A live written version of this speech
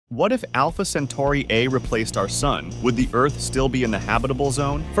What if Alpha Centauri A replaced our Sun? Would the Earth still be in the habitable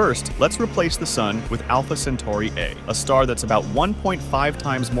zone? First, let's replace the Sun with Alpha Centauri A, a star that's about 1.5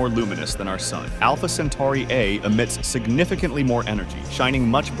 times more luminous than our Sun. Alpha Centauri A emits significantly more energy, shining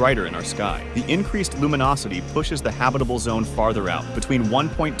much brighter in our sky. The increased luminosity pushes the habitable zone farther out, between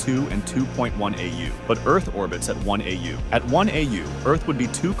 1.2 and 2.1 AU, but Earth orbits at 1 AU. At 1 AU, Earth would be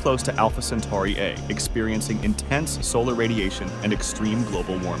too close to Alpha Centauri A, experiencing intense solar radiation and extreme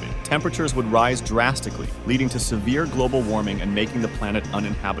global warming. Temperatures would rise drastically, leading to severe global warming and making the planet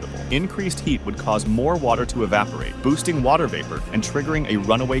uninhabitable. Increased heat would cause more water to evaporate, boosting water vapor and triggering a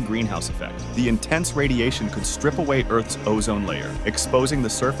runaway greenhouse effect. The intense radiation could strip away Earth's ozone layer, exposing the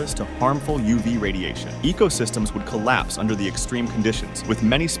surface to harmful UV radiation. Ecosystems would collapse under the extreme conditions, with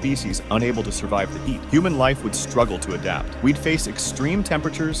many species unable to survive the heat. Human life would struggle to adapt. We'd face extreme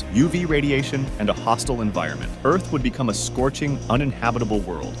temperatures, UV radiation, and a hostile environment. Earth would become a scorching, uninhabitable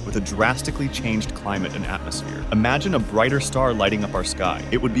world, with a drastically changed climate and atmosphere. Imagine a brighter star lighting up our sky.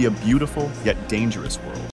 It would be a beautiful, yet dangerous world.